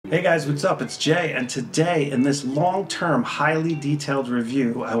Hey guys, what's up? It's Jay, and today in this long-term, highly detailed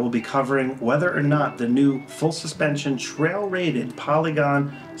review, I will be covering whether or not the new full suspension trail-rated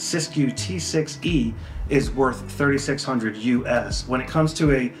Polygon Siskiu T6E is worth $3,600 US. When it comes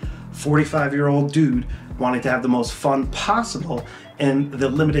to a 45-year-old dude wanting to have the most fun possible in the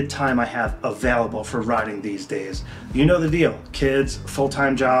limited time I have available for riding these days. You know the deal. Kids,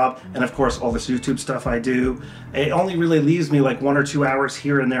 full-time job, and of course all this YouTube stuff I do. It only really leaves me like 1 or 2 hours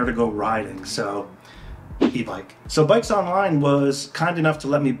here and there to go riding, so e-bike. So Bikes Online was kind enough to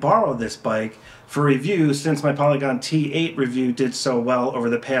let me borrow this bike for review since my Polygon T8 review did so well over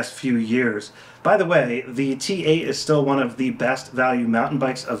the past few years. By the way, the T8 is still one of the best value mountain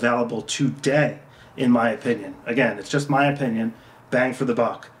bikes available today, in my opinion. Again, it's just my opinion. Bang for the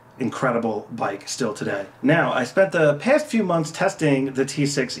buck. Incredible bike still today. Now, I spent the past few months testing the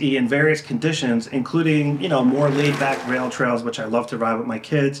T6E in various conditions, including, more laid-back rail trails, which I love to ride with my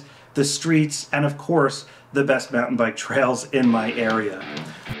kids, the streets, and of course, the best mountain bike trails in my area.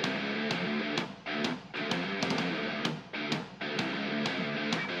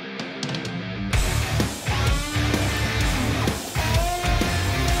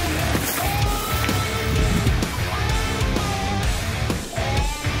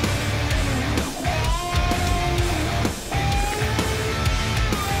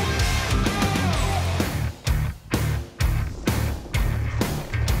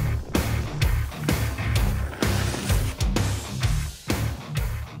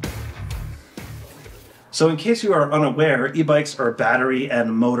 So in case you are unaware, e-bikes are battery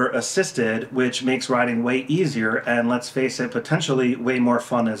and motor assisted, which makes riding way easier and, let's face it, potentially way more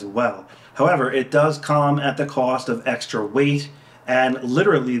fun as well. However, it does come at the cost of extra weight and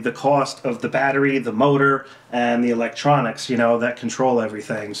literally the cost of the battery, the motor, and the electronics, that control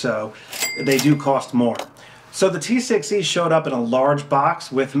everything. So they do cost more. So the T6E showed up in a large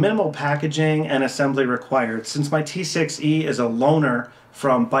box with minimal packaging and assembly required. Since my T6E is a loaner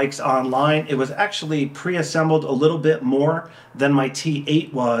from Bikes Online, it was actually pre-assembled a little bit more than my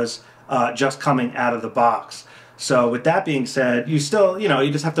T8 was just coming out of the box. So with that being said, you still, you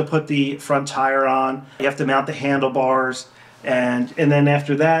just have to put the front tire on, you have to mount the handlebars, and then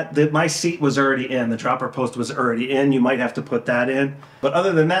after that, my seat was already in, the dropper post was already in, you might have to put that in. But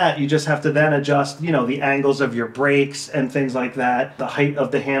other than that, you just have to then adjust, the angles of your brakes and things like that. The height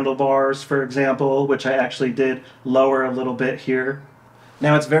of the handlebars, for example, which I actually did lower a little bit here.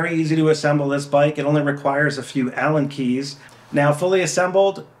 Now it's very easy to assemble this bike. It only requires a few Allen keys. Now fully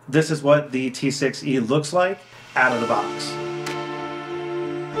assembled, this is what the T6E looks like out of the box.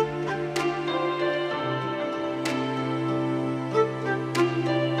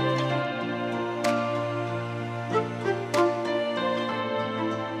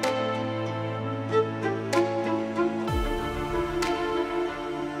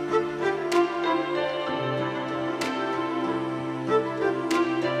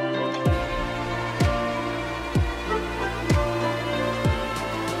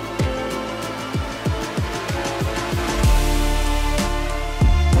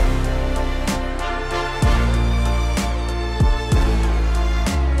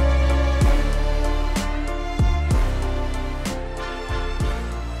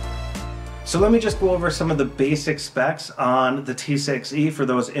 So let me just go over some of the basic specs on the T6E for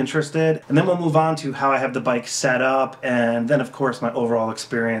those interested, and then we'll move on to how I have the bike set up, and then of course my overall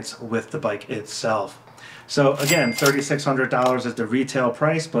experience with the bike itself. So again, $3,600 is the retail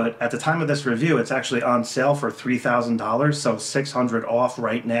price, but at the time of this review, it's actually on sale for $3,000, so $600 off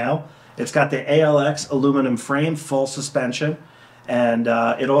right now. It's got the ALX aluminum frame, full suspension. And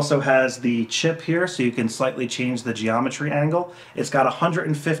it also has the chip here, so you can slightly change the geometry angle. It's got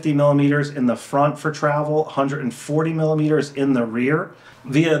 150 millimeters in the front for travel, 140 millimeters in the rear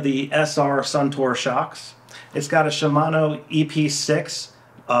via the SR Suntour shocks. It's got a Shimano EP6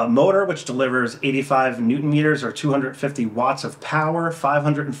 motor, which delivers 85 Newton meters or 250 watts of power.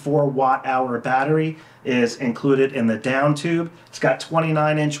 504 watt-hour battery is included in the down tube. It's got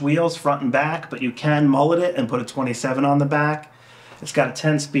 29-inch wheels front and back, but you can mullet it and put a 27 on the back. It's got a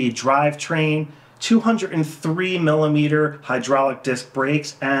 10-speed drivetrain, 203 millimeter hydraulic disc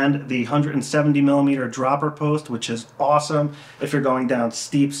brakes, and the 170 millimeter dropper post, which is awesome if you're going down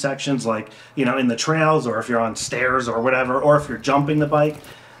steep sections like, in the trails, or if you're on stairs or whatever, or if you're jumping the bike.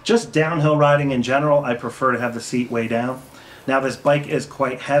 Just downhill riding in general, I prefer to have the seat way down. Now this bike is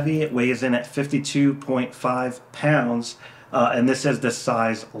quite heavy. It weighs in at 52.5 pounds, and this is the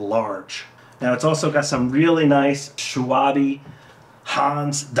size large. Now it's also got some really nice Schwalbe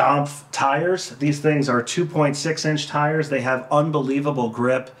Hans Dampf tires. These things are 2.6-inch tires. They have unbelievable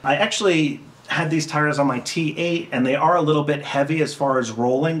grip. I actually had these tires on my T8 and they are a little bit heavy as far as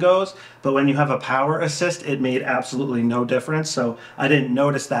rolling goes, but when you have a power assist, it made absolutely no difference. So I didn't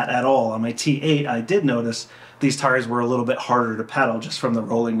notice that at all. On my T8, I did notice these tires were a little bit harder to pedal just from the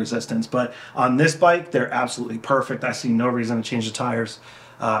rolling resistance. But on this bike, they're absolutely perfect. I see no reason to change the tires,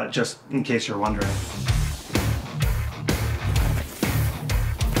 just in case you're wondering.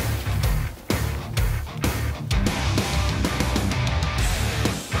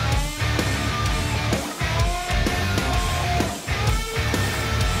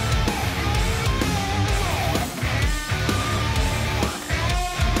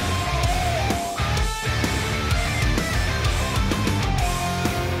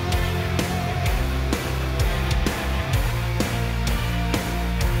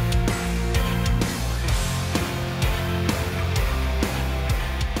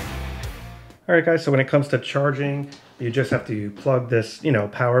 All right, guys, so when it comes to charging, you just have to plug this,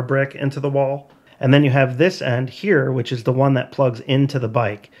 power brick into the wall. And then you have this end here, which is the one that plugs into the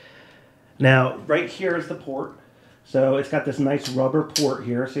bike. Now, right here is the port. So it's got this nice rubber port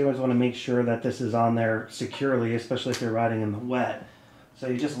here. So you always want to make sure that this is on there securely, especially if you're riding in the wet. So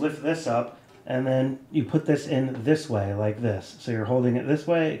you just lift this up and then you put this in this way, like this. So you're holding it this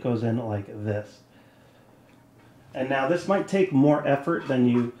way, it goes in like this. And now this might take more effort than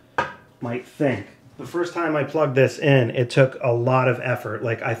you might think. The first time I plugged this in, it took a lot of effort.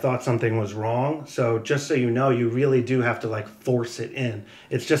 Like, I thought something was wrong. So just so you know, you really do have to like force it in.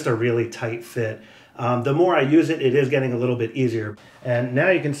 It's just a really tight fit. The more I use it, it is getting a little bit easier. And now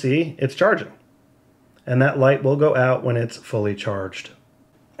you can see it's charging. And that light will go out when it's fully charged.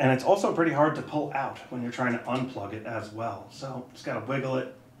 And it's also pretty hard to pull out when you're trying to unplug it as well. So just gotta wiggle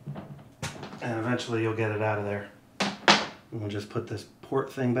it and eventually you'll get it out of there. And we'll just put this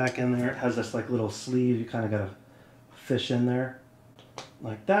port thing back in there. It has this like little sleeve. You kind of got to fish in there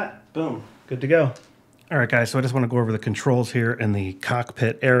like that. Boom, good to go. All right, guys, so I just want to go over the controls here in the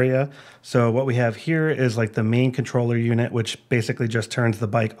cockpit area. So what we have here is like the main controller unit, which basically just turns the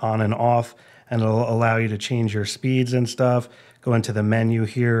bike on and off, and it'll allow you to change your speeds and stuff. Go into the menu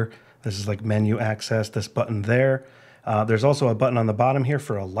here. This is like menu access, this button there. There's also a button on the bottom here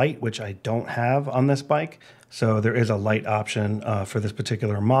for a light, which I don't have on this bike. So there is a light option for this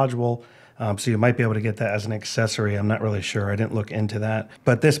particular module. So you might be able to get that as an accessory. I'm not really sure. I didn't look into that.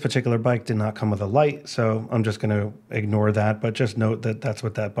 But this particular bike did not come with a light, so I'm just going to ignore that. But just note that that's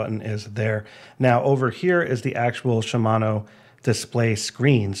what that button is there. Now over here is the actual Shimano display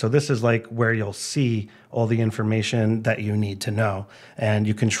screen. So this is like where you'll see all the information that you need to know. And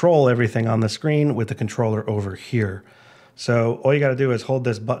you control everything on the screen with the controller over here. So all you got to do is hold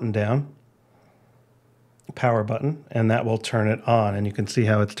this button down, power button, and that will turn it on. And you can see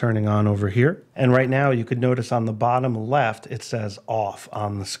how it's turning on over here. And right now you could notice on the bottom left, it says off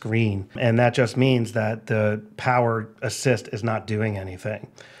on the screen. And that just means that the power assist is not doing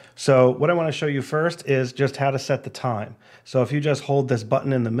anything. So what I want to show you first is just how to set the time. So if you just hold this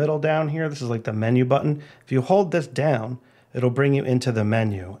button in the middle down here, this is like the menu button. If you hold this down, it'll bring you into the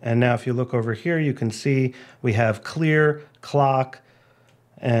menu. And now if you look over here, you can see we have clear, clock,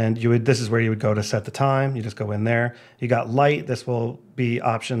 and this is where you would go to set the time. You just go in there. You got light. This will be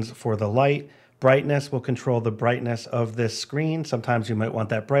options for the light. Brightness will control the brightness of this screen. Sometimes you might want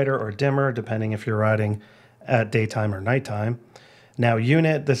that brighter or dimmer, depending if you're riding at daytime or nighttime. Now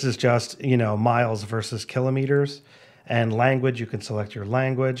unit, this is just, miles versus kilometers. And language, you can select your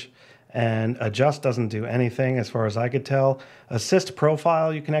language. And adjust doesn't do anything as far as I could tell. Assist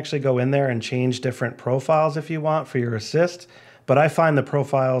profile, you can actually go in there and change different profiles if you want for your assist. But I find the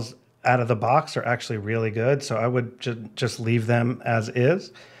profiles out of the box are actually really good. So I would just leave them as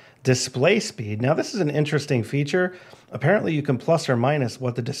is. Display speed. Now this is an interesting feature. Apparently you can plus or minus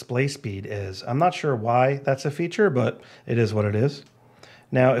what the display speed is. I'm not sure why that's a feature, but it is what it is.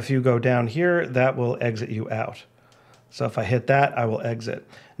 Now if you go down here, that will exit you out. So if I hit that, I will exit.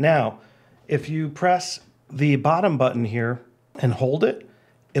 Now, if you press the bottom button here and hold it,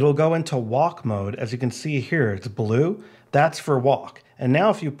 it'll go into walk mode. As you can see here, it's blue. That's for walk. And now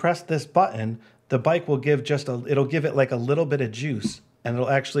if you press this button, the bike will give it'll give it like a little bit of juice, and it'll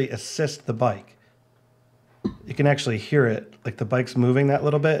actually assist the bike. You can actually hear it, like the bike's moving that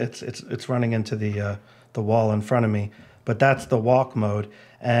little bit. It's running into the wall in front of me. But that's the walk mode,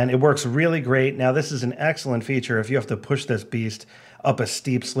 and it works really great. Now this is an excellent feature if you have to push this beast up a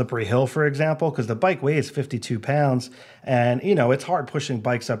steep slippery hill, for example, because the bike weighs 52 pounds, and it's hard pushing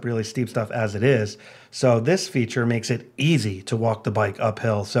bikes up really steep stuff as it is. So this feature makes it easy to walk the bike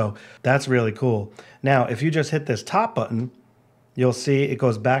uphill. So that's really cool. Now if you just hit this top button, you'll see it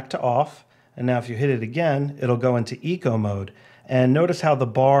goes back to off, and now if you hit it again, it'll go into eco mode. And notice how the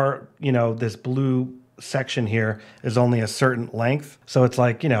bar, you know, this blue section here is only a certain length. So it's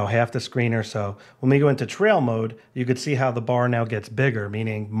like, you know, half the screen or so. When we go into trail mode, you could see how the bar now gets bigger,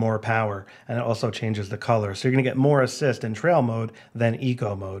 meaning more power. And it also changes the color. So you're going to get more assist in trail mode than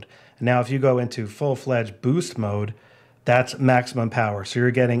eco mode. And now if you go into full-fledged boost mode, that's maximum power. So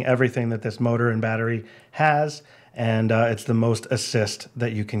you're getting everything that this motor and battery has, and it's the most assist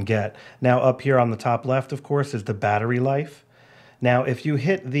that you can get. Now up here on the top left, of course, is the battery life. Now, if you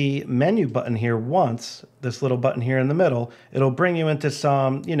hit the menu button here once, this little button here in the middle, it'll bring you into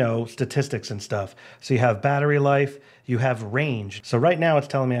some, you know, statistics and stuff. So you have battery life, you have range. So right now it's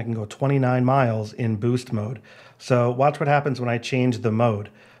telling me I can go 29 miles in boost mode. So watch what happens when I change the mode.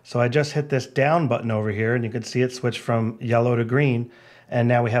 So I just hit this down button over here and you can see it switch from yellow to green. And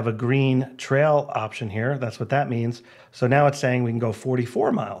now we have a green trail option here. That's what that means. So now it's saying we can go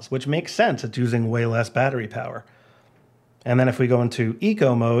 44 miles, which makes sense. It's using way less battery power. And then if we go into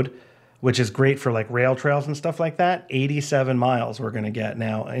eco mode, which is great for like rail trails and stuff like that, 87 miles we're going to get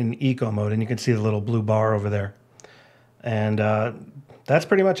now in eco mode. And you can see the little blue bar over there. And that's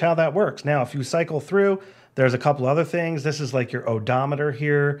pretty much how that works. Now, if you cycle through, there's a couple other things. This is like your odometer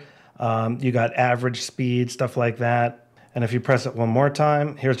here. You got average speed, stuff like that. And if you press it one more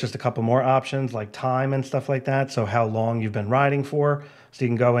time, here's just a couple more options like time and stuff like that. So how long you've been riding for. So you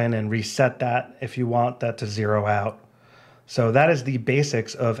can go in and reset that if you want that to zero out. So that is the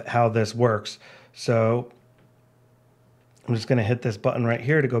basics of how this works. So I'm just going to hit this button right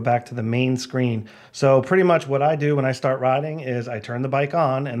here to go back to the main screen. So pretty much what I do when I start riding is I turn the bike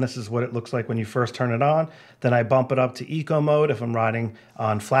on, and this is what it looks like when you first turn it on. Then I bump it up to eco mode if I'm riding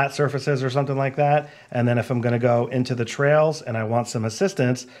on flat surfaces or something like that. And then if I'm going to go into the trails and I want some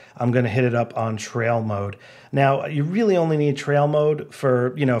assistance, I'm going to hit it up on trail mode. Now, you really only need trail mode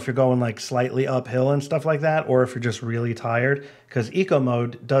for, you know, if you're going like slightly uphill and stuff like that, or if you're just really tired, because eco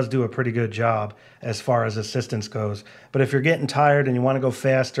mode does do a pretty good job as far as assistance goes. But if you're getting tired and you want to go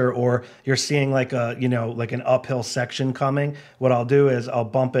faster, or you're seeing like a, you know, like an uphill section coming, what I'll do is I'll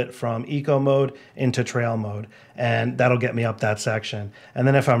bump it from eco mode into trail mode, and that'll get me up that section. And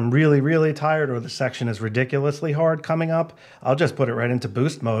then if I'm really, really tired or the section is ridiculously hard coming up, I'll just put it right into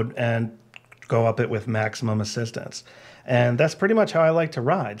boost mode and go up it with maximum assistance. And that's pretty much how I like to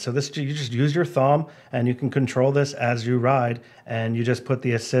ride. So this, you just use your thumb and you can control this as you ride, and you just put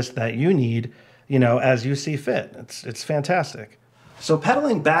the assist that you need, you know, as you see fit. It's fantastic. So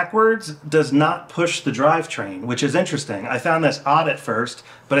pedaling backwards does not push the drivetrain, which is interesting. I found this odd at first,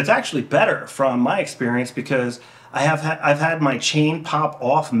 but it's actually better from my experience, because I've had my chain pop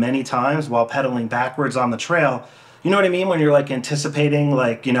off many times while pedaling backwards on the trail. You know what I mean? When you're like anticipating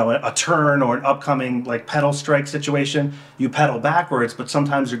like, you know, a turn or an upcoming like pedal strike situation, you pedal backwards, but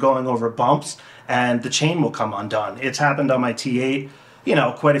sometimes you're going over bumps and the chain will come undone. It's happened on my T8, you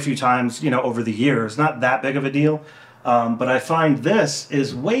know, quite a few times, you know, over the years. Not that big of a deal. But I find this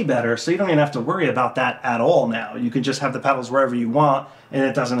is way better, so you don't even have to worry about that at all now. You can just have the pedals wherever you want, and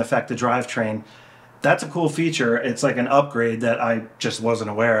it doesn't affect the drivetrain. That's a cool feature. It's like an upgrade that I just wasn't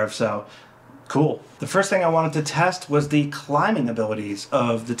aware of, so cool. The first thing I wanted to test was the climbing abilities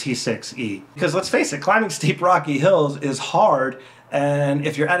of the T6E. Because let's face it, climbing steep rocky hills is hard, and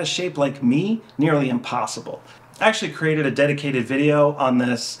if you're out of shape like me, nearly impossible. I actually created a dedicated video on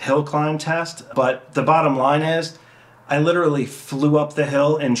this hill climb test, but the bottom line is, I literally flew up the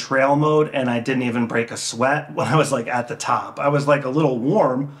hill in trail mode and I didn't even break a sweat when I was like at the top. I was like a little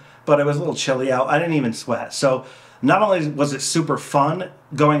warm, but it was a little chilly out. I didn't even sweat. So not only was it super fun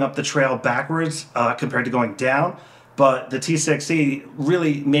going up the trail backwards compared to going down, but the T6E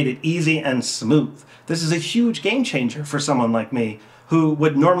really made it easy and smooth. This is a huge game changer for someone like me who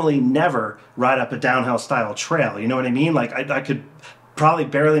would normally never ride up a downhill style trail. You know what I mean? Like I could probably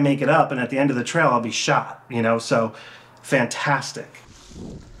barely make it up, and at the end of the trail I'll be shot, you know, so fantastic.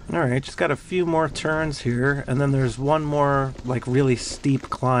 All right, just got a few more turns here, and then there's one more like really steep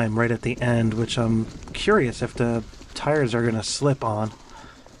climb right at the end, which I'm curious if the tires are gonna slip on.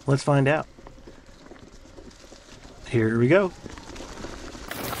 Let's find out. Here we go.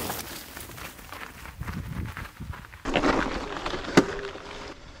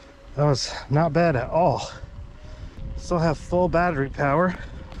 That was not bad at all. Still have full battery power.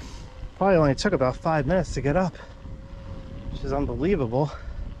 Probably only took about 5 minutes to get up, which is unbelievable.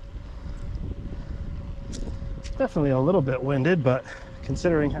 Definitely a little bit winded, but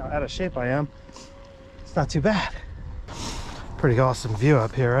considering how out of shape I am, it's not too bad. Pretty awesome view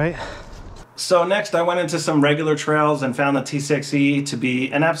up here, right? So next I went into some regular trails and found the T6E to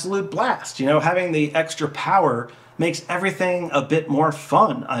be an absolute blast. You know, having the extra power makes everything a bit more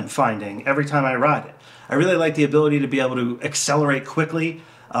fun, I'm finding, every time I ride it. I really like the ability to be able to accelerate quickly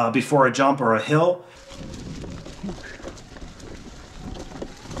before a jump or a hill.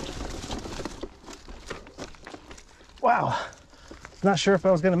 Wow, not sure if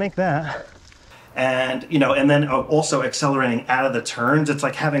I was gonna make that. And, you know, and then also accelerating out of the turns. It's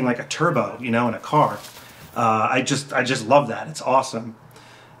like having like a turbo, you know, in a car. I just love that. It's awesome.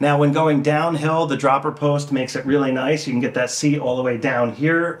 Now, when going downhill, the dropper post makes it really nice. You can get that seat all the way down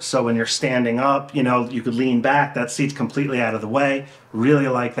here. So when you're standing up, you know, you could lean back. That seat's completely out of the way. Really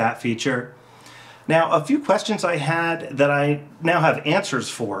like that feature. Now, a few questions I had that I now have answers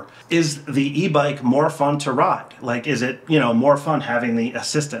for. Is the e-bike more fun to ride? Like, is it, you know, more fun having the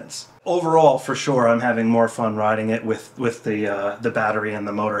assistance? Overall, for sure, I'm having more fun riding it with the battery and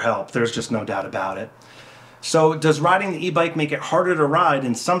the motor help. There's just no doubt about it. So does riding the e-bike make it harder to ride?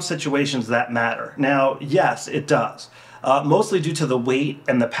 In some situations that matter. Now, yes, it does. Mostly due to the weight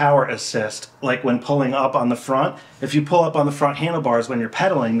and the power assist, like when pulling up on the front. If you pull up on the front handlebars when you're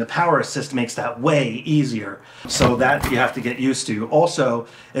pedaling, the power assist makes that way easier. So that you have to get used to. Also,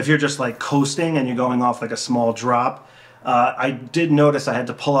 if you're just like coasting and you're going off like a small drop, I did notice I had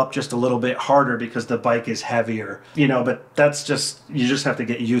to pull up just a little bit harder because the bike is heavier, you know, but that's just, you just have to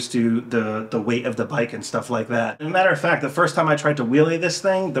get used to the weight of the bike and stuff like that. As a matter of fact, the first time I tried to wheelie this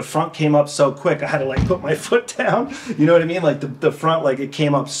thing, the front came up so quick, I had to like put my foot down, you know what I mean? Like the front, like it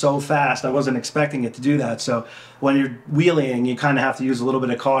came up so fast, I wasn't expecting it to do that. So when you're wheeling, you kind of have to use a little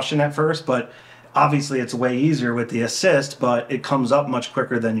bit of caution at first, but obviously it's way easier with the assist, but it comes up much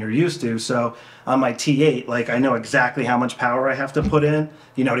quicker than you're used to. So on my T8, like I know exactly how much power I have to put in,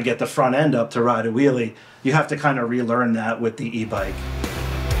 you know, to get the front end up to ride a wheelie. You have to kind of relearn that with the e-bike.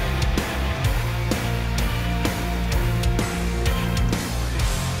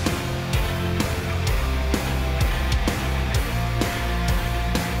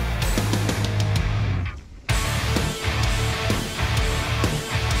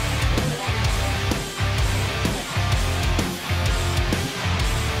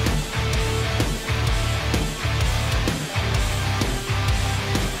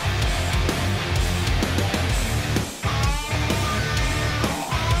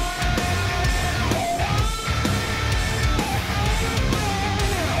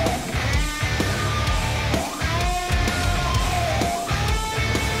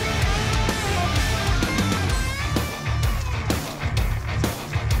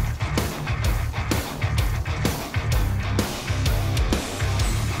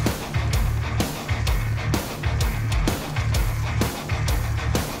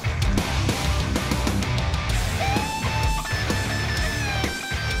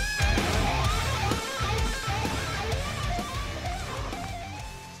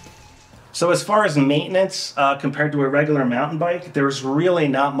 So as far as maintenance compared to a regular mountain bike, there's really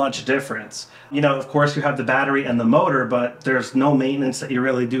not much difference. You know, of course you have the battery and the motor, but there's no maintenance that you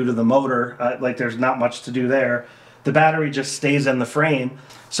really do to the motor. Like there's not much to do there. The battery just stays in the frame.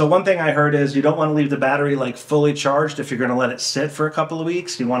 So one thing I heard is you don't want to leave the battery like fully charged if you're going to let it sit for a couple of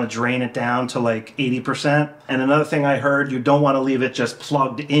weeks. You want to drain it down to like 80%. And another thing I heard, you don't want to leave it just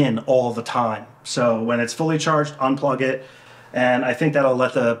plugged in all the time. So when it's fully charged, unplug it. And I think that'll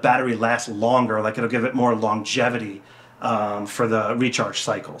let the battery last longer, like it'll give it more longevity for the recharge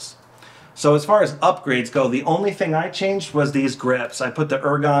cycles. So as far as upgrades go, the only thing I changed was these grips. I put the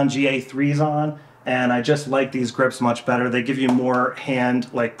Ergon GA3s on, and I just like these grips much better. They give you more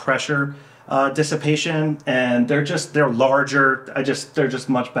hand like pressure dissipation, and they're larger. They're just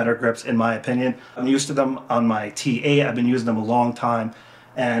much better grips in my opinion. I'm used to them on my T8. I've been using them a long time,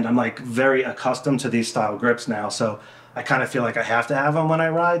 and I'm like very accustomed to these style grips now. So I kind of feel like I have to have them when I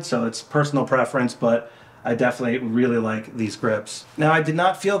ride, so it's personal preference, but I definitely really like these grips. Now, I did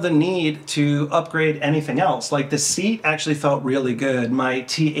not feel the need to upgrade anything else. Like the seat actually felt really good. My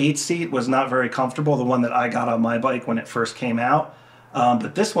T8 seat was not very comfortable, the one that I got on my bike when it first came out.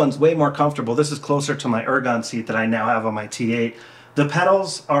 But this one's way more comfortable. This is closer to my Ergon seat that I now have on my T8. The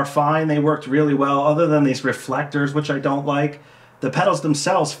pedals are fine. They worked really well, other than these reflectors, which I don't like. The pedals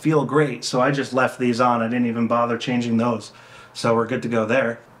themselves feel great, so I just left these on. I didn't even bother changing those. So we're good to go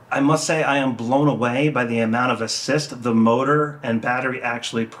there. I must say I am blown away by the amount of assist the motor and battery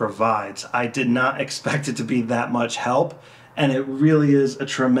actually provides. I did not expect it to be that much help, and it really is a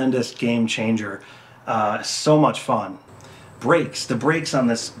tremendous game changer. So much fun. Brakes. The brakes on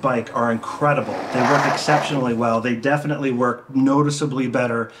this bike are incredible. They work exceptionally well. They definitely work noticeably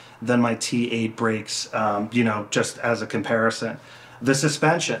better than my T8 brakes, you know, just as a comparison. The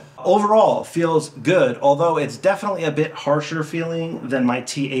suspension overall feels good, although it's definitely a bit harsher feeling than my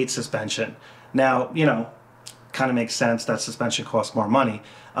T8 suspension. Now, you know, kind of makes sense. That suspension costs more money.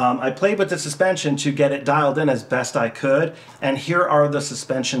 I played with the suspension to get it dialed in as best I could, and here are the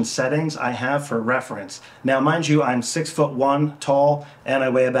suspension settings I have for reference. Now, mind you, I'm 6'1" tall, and I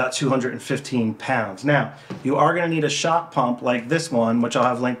weigh about 215 pounds. Now, you are going to need a shock pump like this one, which I'll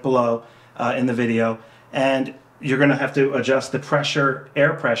have linked below in the video, and you're going to have to adjust the pressure,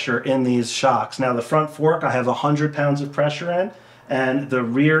 air pressure in these shocks. Now, the front fork, I have 100 pounds of pressure in, and the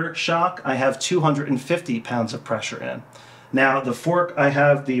rear shock, I have 250 pounds of pressure in. Now, the fork, I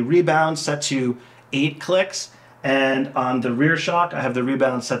have the rebound set to 8 clicks, and on the rear shock, I have the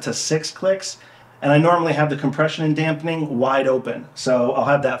rebound set to 6 clicks, and I normally have the compression and dampening wide open. So I'll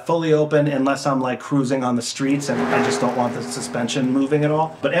have that fully open unless I'm like cruising on the streets and I just don't want the suspension moving at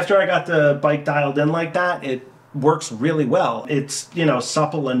all. But after I got the bike dialed in like that, it works really well. It's, you know,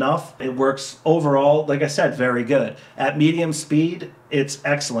 supple enough. It works overall, like I said, very good. At medium speed, it's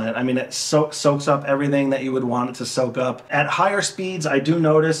excellent. I mean, it soaks up everything that you would want it to soak up. At higher speeds, I do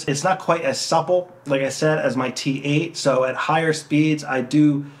notice it's not quite as supple, like I said, as my T8. So at higher speeds, I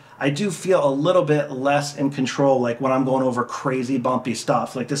do feel a little bit less in control, like when I'm going over crazy bumpy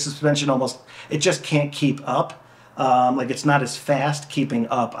stuff. Like the suspension almost, it just can't keep up. Like it's not as fast keeping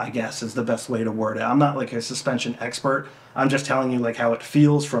up, I guess, is the best way to word it. I'm not like a suspension expert. I'm just telling you like how it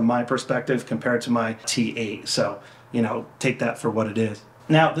feels from my perspective compared to my T8. So, you know, take that for what it is.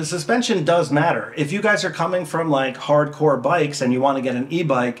 Now, the suspension does matter. If you guys are coming from like hardcore bikes and you want to get an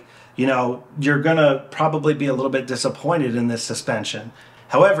e-bike, you know, you're gonna probably be a little bit disappointed in this suspension.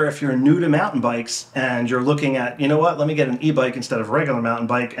 However, if you're new to mountain bikes and you're looking at, you know what, let me get an e-bike instead of a regular mountain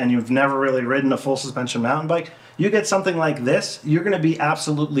bike, and you've never really ridden a full suspension mountain bike, you get something like this, you're going to be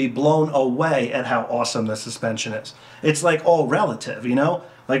absolutely blown away at how awesome the suspension is. It's like all relative, you know?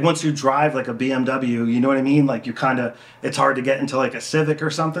 Like once you drive like a BMW, you know what I mean? Like you kind of, it's hard to get into like a Civic or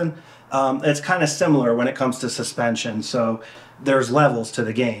something. It's kind of similar when it comes to suspension. So there's levels to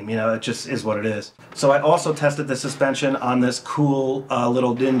the game, you know, it just is what it is. So I also tested the suspension on this cool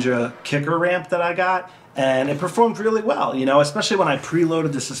little Ninja kicker ramp that I got, and it performed really well, you know, especially when I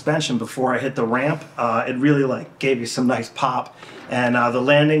preloaded the suspension before I hit the ramp. It really like gave you some nice pop, and the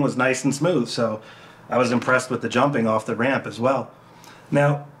landing was nice and smooth, so I was impressed with the jumping off the ramp as well.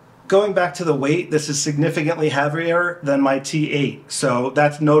 Now, going back to the weight, this is significantly heavier than my T8, so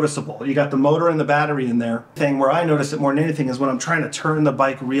that's noticeable. You got the motor and the battery in there. The thing where I notice it more than anything is when I'm trying to turn the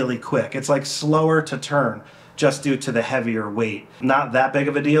bike really quick. It's like slower to turn just due to the heavier weight. Not that big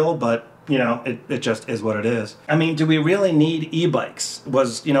of a deal, but you know, it just is what it is. I mean, do we really need e-bikes?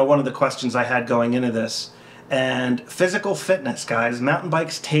 Was, you know, one of the questions I had going into this. And physical fitness, guys, mountain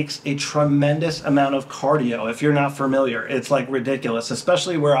bikes takes a tremendous amount of cardio. If you're not familiar, it's like ridiculous,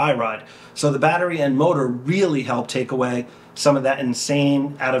 especially where I ride. So the battery and motor really help take away some of that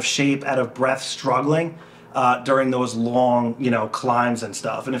insane, out of shape, out of breath struggling during those long, you know, climbs and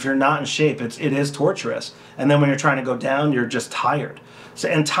stuff. And if you're not in shape, it is torturous. And then when you're trying to go down, you're just tired. So,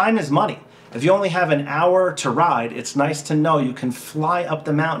 and time is money. If you only have an hour to ride, it's nice to know you can fly up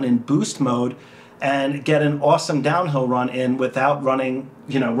the mountain in boost mode and get an awesome downhill run in without running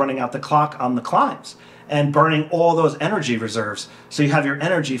out the clock on the climbs and burning all those energy reserves. So you have your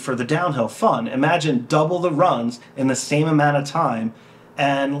energy for the downhill fun. Imagine double the runs in the same amount of time.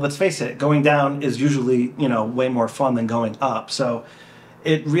 And let's face it, going down is usually, you know, way more fun than going up. So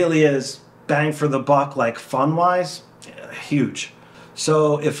it really is bang for the buck, like fun-wise, huge.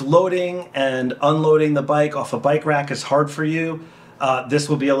 So if loading and unloading the bike off a bike rack is hard for you, this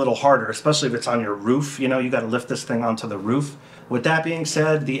will be a little harder, especially if it's on your roof. You know, you got to lift this thing onto the roof. With that being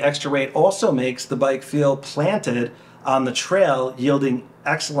said, the extra weight also makes the bike feel planted on the trail, yielding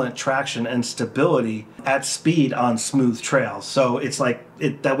excellent traction and stability at speed on smooth trails. So it's like,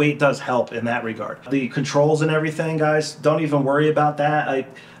 that weight does help in that regard. The controls and everything, guys, don't even worry about that.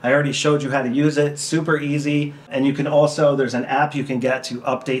 I already showed you how to use it. Super easy. And you can also, there's an app you can get to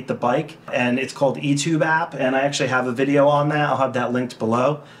update the bike, and it's called eTube app, and I actually have a video on that. I'll have that linked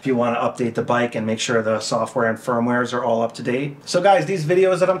below if you want to update the bike and make sure the software and firmwares are all up to date. So guys, these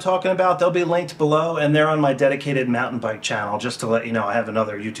videos that I'm talking about, they'll be linked below, and they're on my dedicated mountain bike channel, just to let you know I have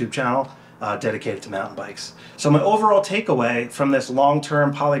another YouTube channel dedicated to mountain bikes. So my overall takeaway from this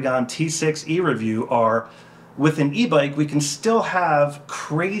long-term Polygon T6E review are, with an e-bike, we can still have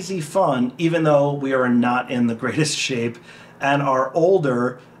crazy fun even though we are not in the greatest shape and are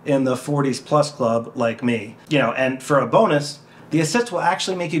older, in the 40s plus club like me. You know, and for a bonus, the assist will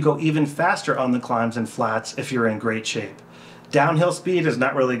actually make you go even faster on the climbs and flats if you're in great shape. Downhill speed is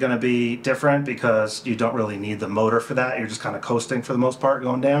not really going to be different because you don't really need the motor for that. You're just kind of coasting for the most part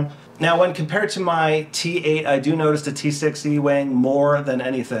going down. Now, when compared to my T8, I do notice the T6E weighing more than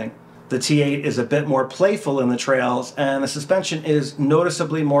anything. The T8 is a bit more playful in the trails, and the suspension is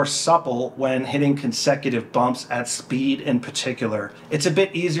noticeably more supple when hitting consecutive bumps at speed in particular. It's a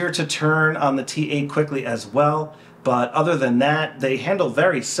bit easier to turn on the T8 quickly as well, but other than that, they handle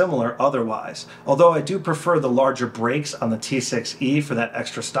very similar otherwise. Although I do prefer the larger brakes on the T6E for that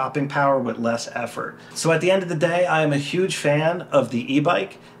extra stopping power with less effort. So at the end of the day, I am a huge fan of the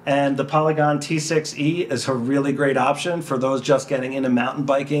e-bike, and the Polygon T6E is a really great option for those just getting into mountain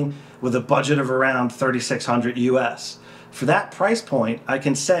biking with a budget of around $3,600 US. For that price point, I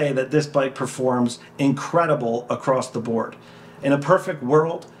can say that this bike performs incredible across the board. In a perfect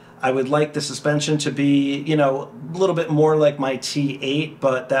world, I would like the suspension to be, you know, a little bit more like my T8,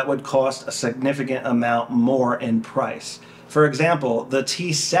 but that would cost a significant amount more in price. For example, the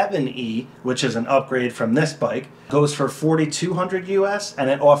T7E, which is an upgrade from this bike, goes for $4,200 US,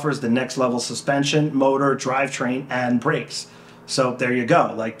 and it offers the next level suspension, motor, drivetrain, and brakes. So there you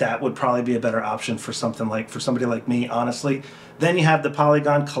go. Like, that would probably be a better option for somebody like me, honestly. Then you have the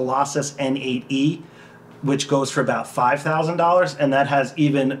Polygon Colossus N8E, which goes for about $5,000, and that has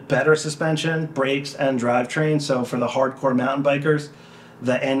even better suspension, brakes, and drivetrain. So for the hardcore mountain bikers,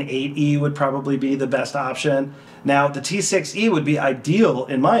 the N8E would probably be the best option. Now, the T6E would be ideal,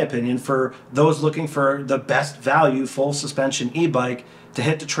 in my opinion, for those looking for the best value full suspension e-bike to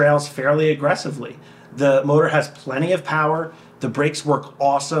hit the trails fairly aggressively. The motor has plenty of power, the brakes work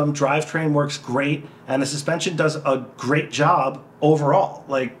awesome, drivetrain works great, and the suspension does a great job overall,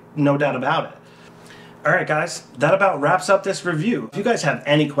 like, no doubt about it. Alright guys, that about wraps up this review. If you guys have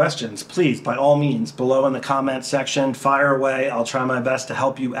any questions, please, by all means, below in the comment section, fire away. I'll try my best to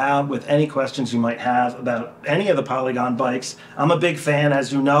help you out with any questions you might have about any of the Polygon bikes. I'm a big fan,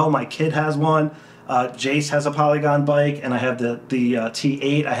 as you know. My kid has one. Jace has a Polygon bike, and I have the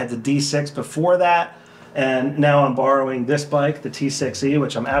T8. I had the D6 before that, and now I'm borrowing this bike, the T6E,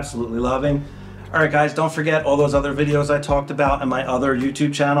 which I'm absolutely loving. Alright guys, don't forget all those other videos I talked about and my other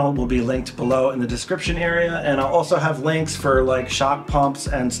YouTube channel will be linked below in the description area, and I'll also have links for like shock pumps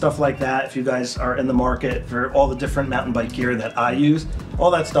and stuff like that if you guys are in the market for all the different mountain bike gear that I use. All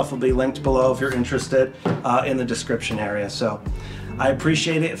that stuff will be linked below if you're interested in the description area. So I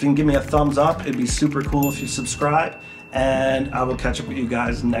appreciate it. If you can give me a thumbs up, it'd be super cool if you subscribe, and I will catch up with you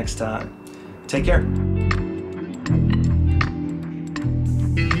guys next time. Take care.